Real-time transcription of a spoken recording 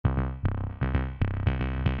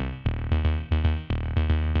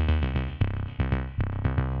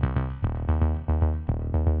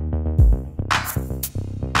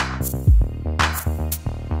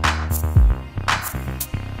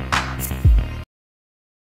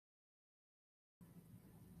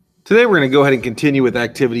Today we're going to go ahead and continue with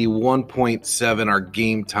activity 1.7, our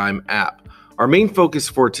game time app. Our main focus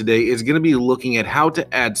for today is going to be looking at how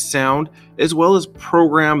to add sound as well as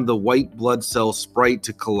program the White Blood Cell Sprite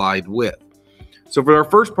to collide with. So for our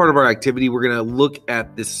first part of our activity, we're going to look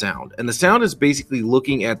at this sound. And the sound is basically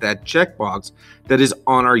looking at that checkbox that is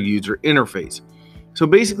on our user interface. So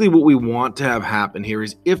basically what we want to have happen here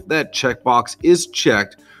is if that checkbox is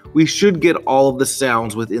checked, we should get all of the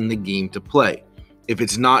sounds within the game to play. If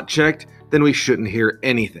it's not checked, then we shouldn't hear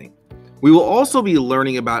anything. We will also be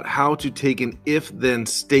learning about how to take an if-then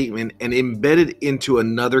statement and embed it into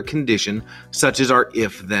another condition, such as our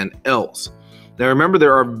if-then-else. Now remember,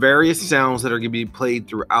 there are various sounds that are going to be played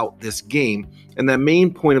throughout this game, and the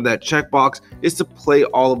main point of that checkbox is to play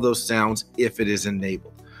all of those sounds if it is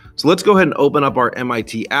enabled. So let's go ahead and open up our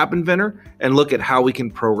MIT App Inventor and look at how we can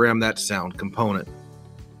program that sound component.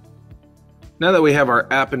 Now that we have our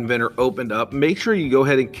App Inventor opened up, make sure you go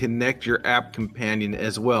ahead and connect your App Companion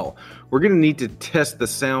as well. We're going to need to test the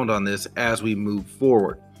sound on this as we move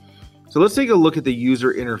forward. So let's take a look at the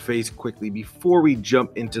user interface quickly before we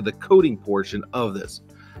jump into the coding portion of this.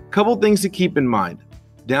 A couple things to keep in mind.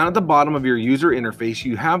 Down at the bottom of your user interface,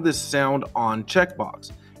 you have this sound on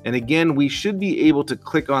checkbox. And again, we should be able to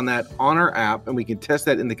click on that on our app, and we can test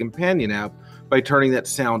that in the companion app by turning that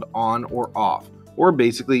sound on or off, or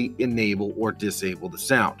basically enable or disable the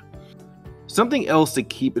sound. Something else to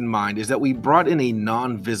keep in mind is that we brought in a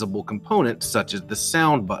non-visible component such as the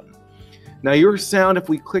sound button. Now your sound, if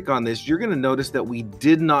we click on this, you're going to notice that we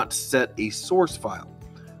did not set a source file.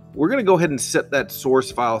 We're going to go ahead and set that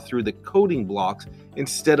source file through the coding blocks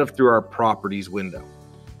instead of through our properties window.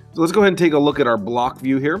 So let's go ahead and take a look at our block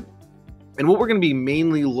view here. And what we're going to be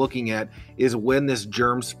mainly looking at is when this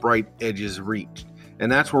Germ Sprite edge is reached.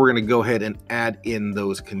 And that's where we're going to go ahead and add in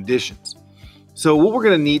those conditions. So what we're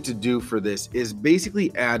going to need to do for this is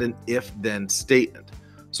basically add an if-then statement.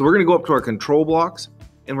 So we're going to go up to our control blocks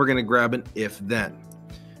and we're going to grab an if-then.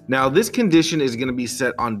 Now this condition is going to be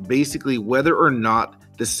set on basically whether or not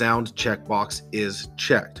the sound checkbox is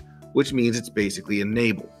checked, which means it's basically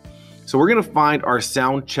enabled. So we're going to find our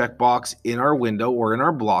sound checkbox in our window or in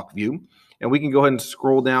our block view, and we can go ahead and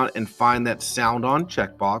scroll down and find that sound on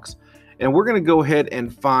checkbox. And we're going to go ahead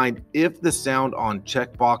and find if the sound on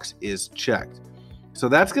checkbox is checked. So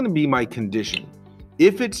that's going to be my condition.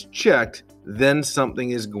 If it's checked, then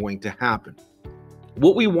something is going to happen.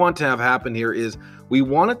 What we want to have happen here is we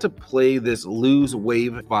want it to play this lose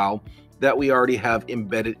wave file that we already have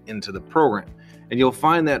embedded into the program. And you'll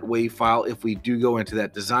find that wave file if we do go into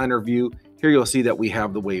that designer view. Here you'll see that we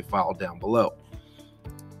have the wave file down below.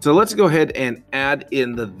 So let's go ahead and add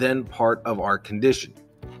in the then part of our condition.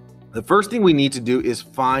 The first thing we need to do is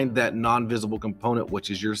find that non-visible component, which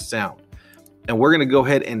is your sound. And we're going to go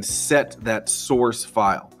ahead and set that source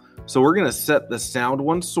file. So we're going to set the sound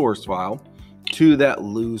one source file to that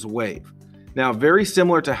lose wave. Now, very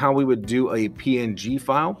similar to how we would do a PNG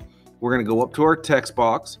file, we're going to go up to our text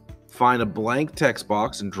box, find a blank text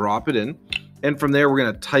box and drop it in. And from there, we're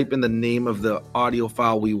going to type in the name of the audio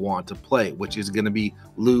file we want to play, which is going to be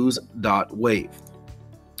lose.wave.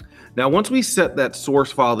 Now, once we set that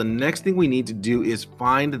source file, the next thing we need to do is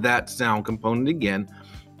find that sound component again,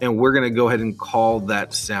 and we're going to go ahead and call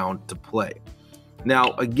that sound to play.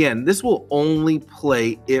 Now, again, this will only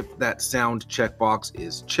play if that sound checkbox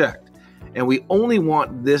is checked. And we only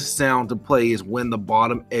want this sound to play is when the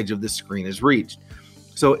bottom edge of the screen is reached.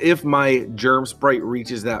 So if my Germ Sprite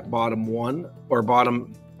reaches that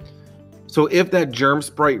so if that Germ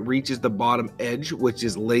Sprite reaches the bottom edge, which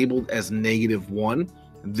is labeled as -1,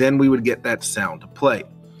 then we would get that sound to play.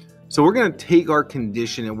 So we're going to take our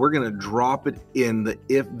condition and we're going to drop it in the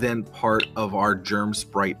if-then part of our Germ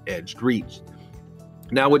Sprite edge reach.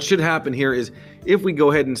 Now what should happen here is if we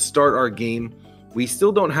go ahead and start our game, we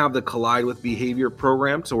still don't have the collide with behavior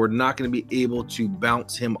program, so we're not going to be able to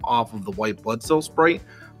bounce him off of the White Blood Cell Sprite,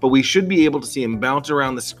 but we should be able to see him bounce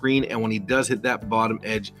around the screen, and when he does hit that bottom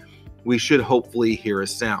edge, we should hopefully hear a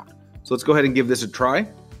sound. So let's go ahead and give this a try.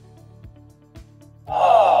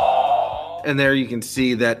 And there you can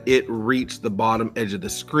see that it reached the bottom edge of the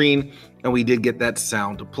screen, and we did get that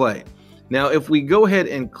sound to play. Now, if we go ahead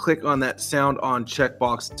and click on that sound on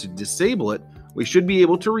checkbox to disable it, we should be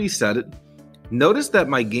able to reset it. Notice that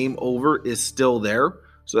my game over is still there,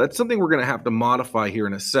 so that's something we're going to have to modify here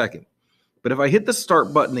in a second. But if I hit the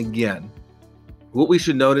start button again, what we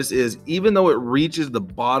should notice is even though it reaches the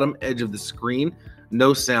bottom edge of the screen,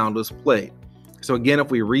 no sound was played. So again, if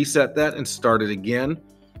we reset that and start it again,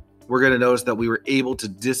 we're going to notice that we were able to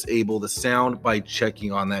disable the sound by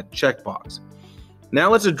checking on that checkbox. Now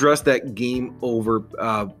let's address that game over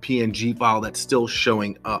PNG file that's still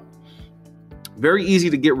showing up. Very easy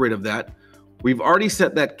to get rid of that. We've already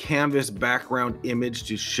set that canvas background image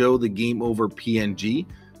to show the game over PNG.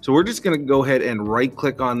 So we're just going to go ahead and right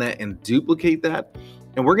click on that and duplicate that.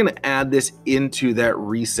 And we're going to add this into that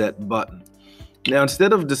reset button. Now,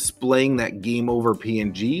 instead of displaying that game over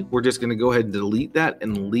PNG, we're just going to go ahead and delete that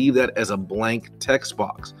and leave that as a blank text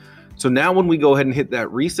box. So now when we go ahead and hit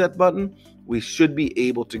that reset button, we should be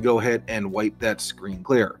able to go ahead and wipe that screen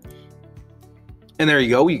clear. And there you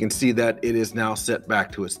go. You can see that it is now set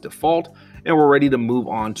back to its default, and we're ready to move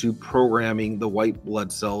on to programming the white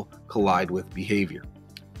blood cell collide with behavior.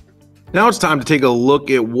 Now it's time to take a look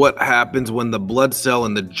at what happens when the blood cell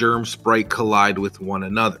and the germ sprite collide with one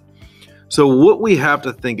another. So what we have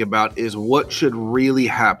to think about is what should really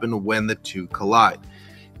happen when the two collide.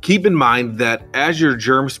 Keep in mind that as your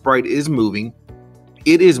germ sprite is moving,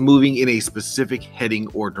 it is moving in a specific heading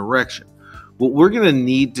or direction. What we're going to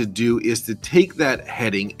need to do is to take that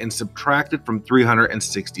heading and subtract it from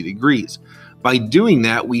 360 degrees. By doing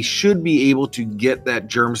that, we should be able to get that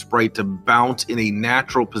germ sprite to bounce in a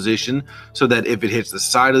natural position so that if it hits the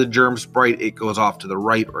side of the germ sprite, it goes off to the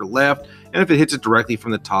right or left. And if it hits it directly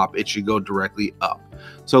from the top, it should go directly up.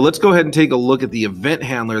 So let's go ahead and take a look at the event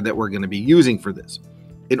handler that we're going to be using for this.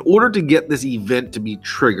 In order to get this event to be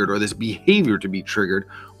triggered or this behavior to be triggered,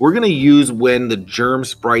 we're going to use when the germ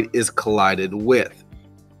sprite is collided with.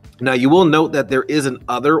 Now you will note that there is an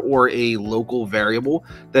other or a local variable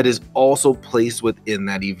that is also placed within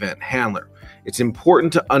that event handler. It's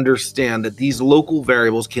important to understand that these local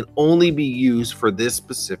variables can only be used for this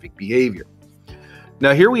specific behavior.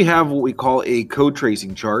 Now here we have what we call a code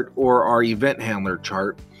tracing chart or our event handler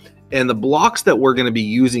chart. And the blocks that we're going to be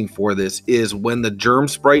using for this is when the germ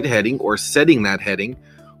sprite heading or setting that heading,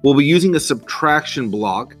 we'll be using a subtraction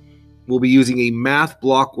block. We'll be using a math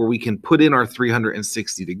block where we can put in our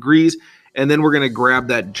 360 degrees, and then we're going to grab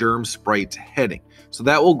that germ sprite heading. So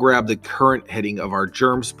that will grab the current heading of our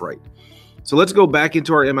germ sprite. So let's go back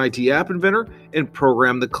into our MIT App Inventor and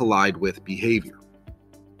program the collide with behavior.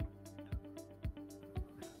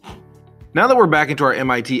 Now that we're back into our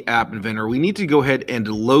MIT App Inventor, we need to go ahead and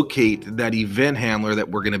locate that event handler that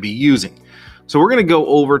we're going to be using. So we're going to go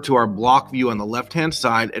over to our block view on the left-hand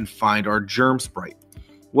side and find our germ sprite.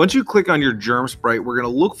 Once you click on your germ sprite, we're going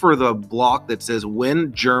to look for the block that says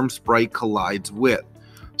when germ sprite collides with.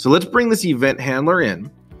 So let's bring this event handler in.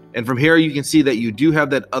 And from here, you can see that you do have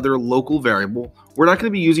that other local variable. We're not going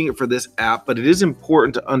to be using it for this app, but it is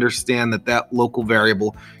important to understand that that local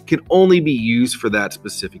variable can only be used for that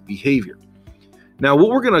specific behavior. Now, what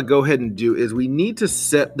we're going to go ahead and do is we need to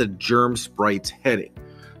set the germ sprite's heading.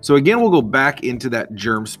 So again, we'll go back into that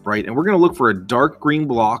germ sprite and we're going to look for a dark green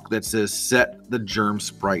block that says set the germ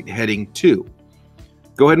sprite heading to.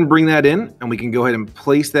 Go ahead and bring that in and we can go ahead and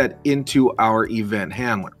place that into our event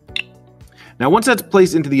handler. Now, once that's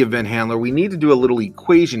placed into the event handler, we need to do a little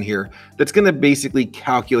equation here that's going to basically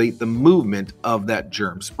calculate the movement of that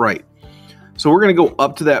germ sprite. So we're going to go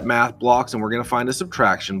up to that math blocks and we're going to find a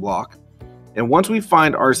subtraction block. And once we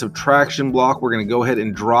find our subtraction block, we're going to go ahead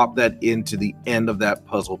and drop that into the end of that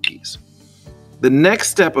puzzle piece. The next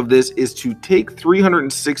step of this is to take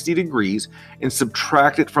 360 degrees and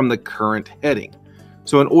subtract it from the current heading.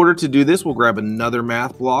 So in order to do this, we'll grab another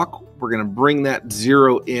math block. We're going to bring that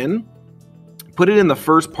 0 in, put it in the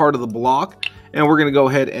first part of the block, and we're going to go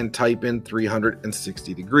ahead and type in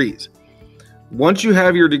 360 degrees. Once you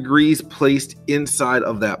have your degrees placed inside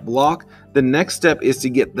of that block, the next step is to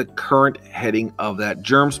get the current heading of that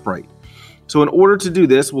germ sprite. So in order to do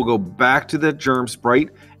this, we'll go back to that germ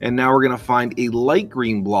sprite, and now we're going to find a light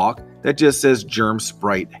green block that just says germ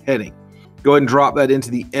sprite heading. Go ahead and drop that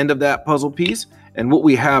into the end of that puzzle piece, and what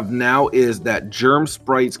we have now is that germ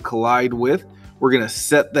sprites collide with. We're going to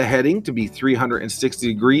set the heading to be 360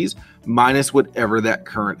 degrees minus whatever that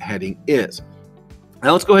current heading is.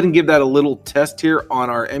 Now let's go ahead and give that a little test here on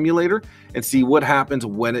our emulator and see what happens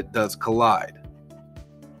when it does collide.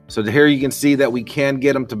 So here you can see that we can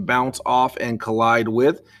get them to bounce off and collide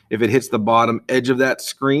with. If it hits the bottom edge of that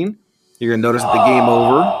screen, you're going to notice that the game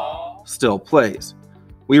over still plays.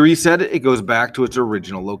 We reset it, it goes back to its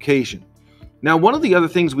original location. Now, one of the other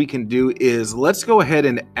things we can do is let's go ahead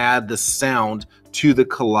and add the sound to the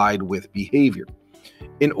collide with behavior.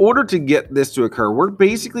 In order to get this to occur, we're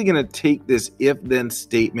basically going to take this if-then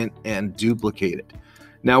statement and duplicate it.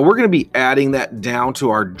 Now, we're going to be adding that down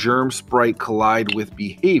to our germ sprite collide with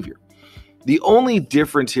behavior. The only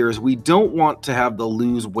difference here is we don't want to have the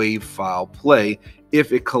lose wave file play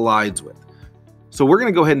if it collides with. So we're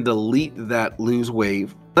going to go ahead and delete that lose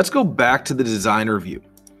wave. Let's go back to the designer view.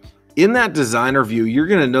 In that designer view, you're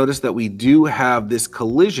going to notice that we do have this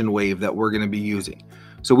collision wave that we're going to be using.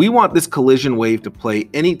 So we want this collision wave to play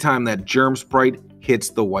anytime that Germ Sprite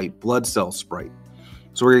hits the white blood cell sprite.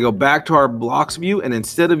 So we're going to go back to our blocks view, and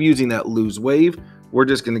instead of using that lose wave, we're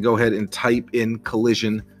just going to go ahead and type in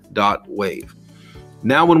collision.wave.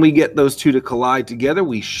 Now when we get those two to collide together,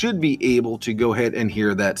 we should be able to go ahead and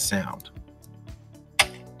hear that sound.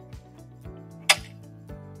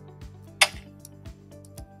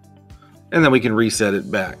 And then we can reset it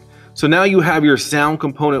back. So now you have your sound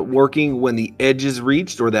component working when the edge is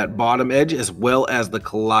reached, or that bottom edge, as well as the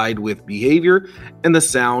collide with behavior and the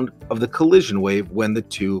sound of the collision wave when the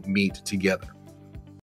two meet together.